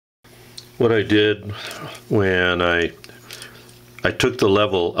what I did when I took the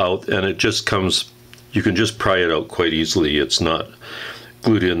level out, and it just comes, you can just pry it out quite easily. It's not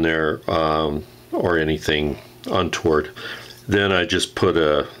glued in there or anything untoward. Then I just put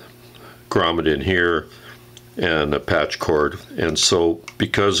a grommet in here and a patch cord, and so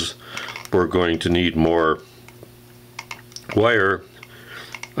because we're going to need more wire,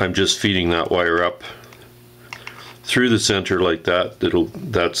 I'm just feeding that wire up through the center like that.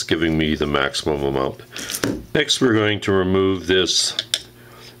 That's giving me the maximum amount. Next we're going to remove this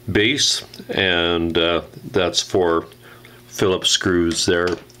base, and that's 4 Phillips screws there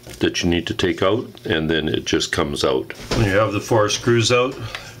that you need to take out, and then it just comes out. When you have the 4 screws out,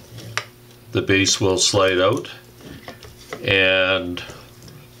 the base will slide out, and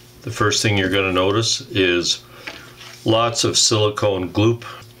the first thing you're going to notice is lots of silicone gloop.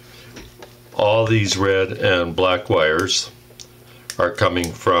 All these red and black wires are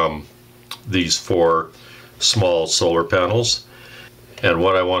coming from these 4 small solar panels, and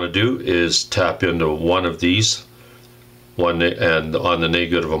what I want to do is tap into one of these, and on the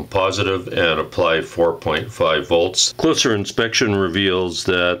negative and positive, and apply 4.5 volts. Closer inspection reveals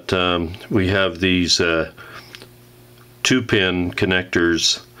that we have these 2-pin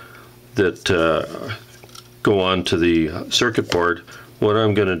connectors that go onto the circuit board. What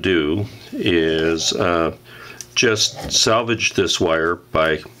I'm going to do is just salvage this wire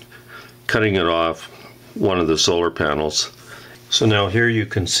by cutting it off one of the solar panels. So now here you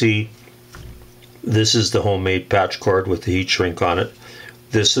can see this is the homemade patch cord with the heat shrink on it.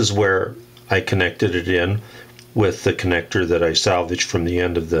 This is where I connected it in with the connector that I salvaged from the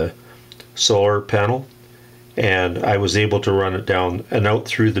end of the solar panel, and I was able to run it down and out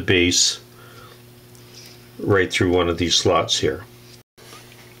through the base right through one of these slots here.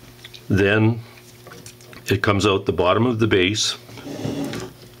 Then it comes out the bottom of the base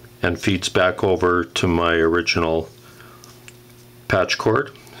and feeds back over to my original patch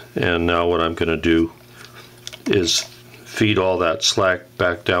cord. And now what I'm going to do is feed all that slack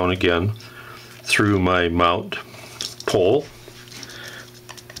back down again through my mount pole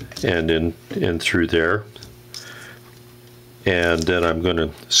and in through there. And then I'm going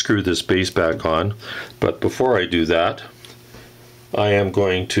to screw this base back on. But before I do that, I am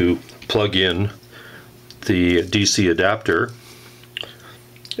going to plug in the DC adapter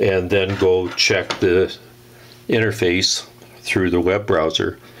and then go check the interface through the web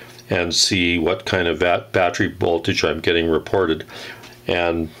browser and see what kind of battery voltage I'm getting reported.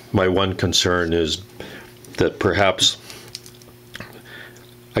 And my one concern is that perhaps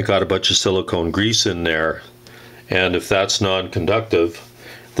I got a bunch of silicone grease in there, and if that's non-conductive,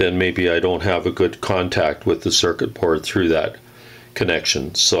 then maybe I don't have a good contact with the circuit board through that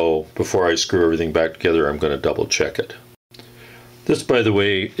connection. So before I screw everything back together, I'm going to double check it. This, by the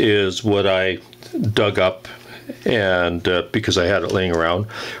way, is what I dug up, and because I had it laying around,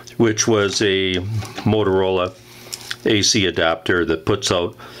 which was a Motorola AC adapter that puts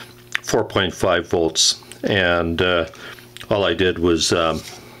out 4.5 volts, and all I did was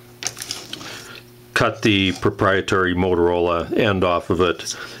cut the proprietary Motorola end off of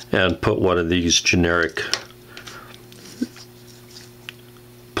it and put one of these generic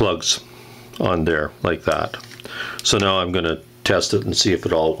plugs on there like that. So now I'm going to test it and see if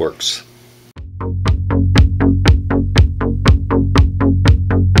it all works.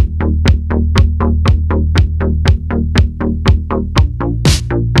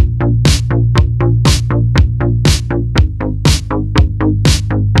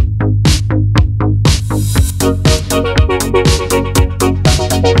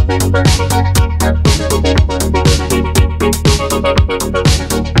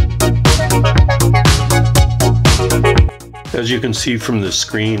 As you can see from the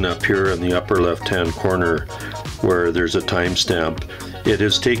screen up here in the upper left hand corner where there's a timestamp, it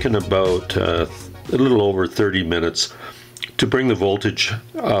has taken about a little over 30 minutes to bring the voltage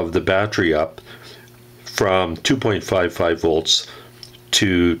of the battery up from 2.55 volts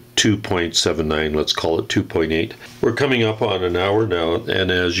to 2.79, let's call it 2.8. We're coming up on an hour now,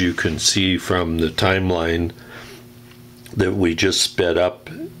 and as you can see from the timeline that we just sped up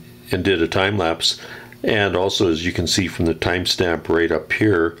and did a time lapse, and also as you can see from the timestamp right up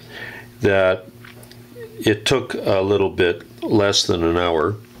here, that it took a little bit less than an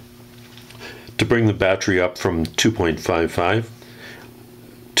hour to bring the battery up from 2.55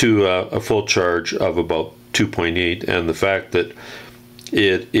 to a full charge of about 2.8, and the fact that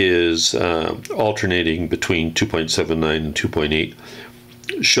it is alternating between 2.79 and 2.8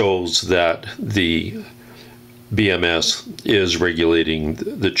 shows that the BMS is regulating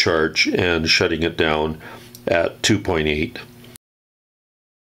the charge and shutting it down at 2.8.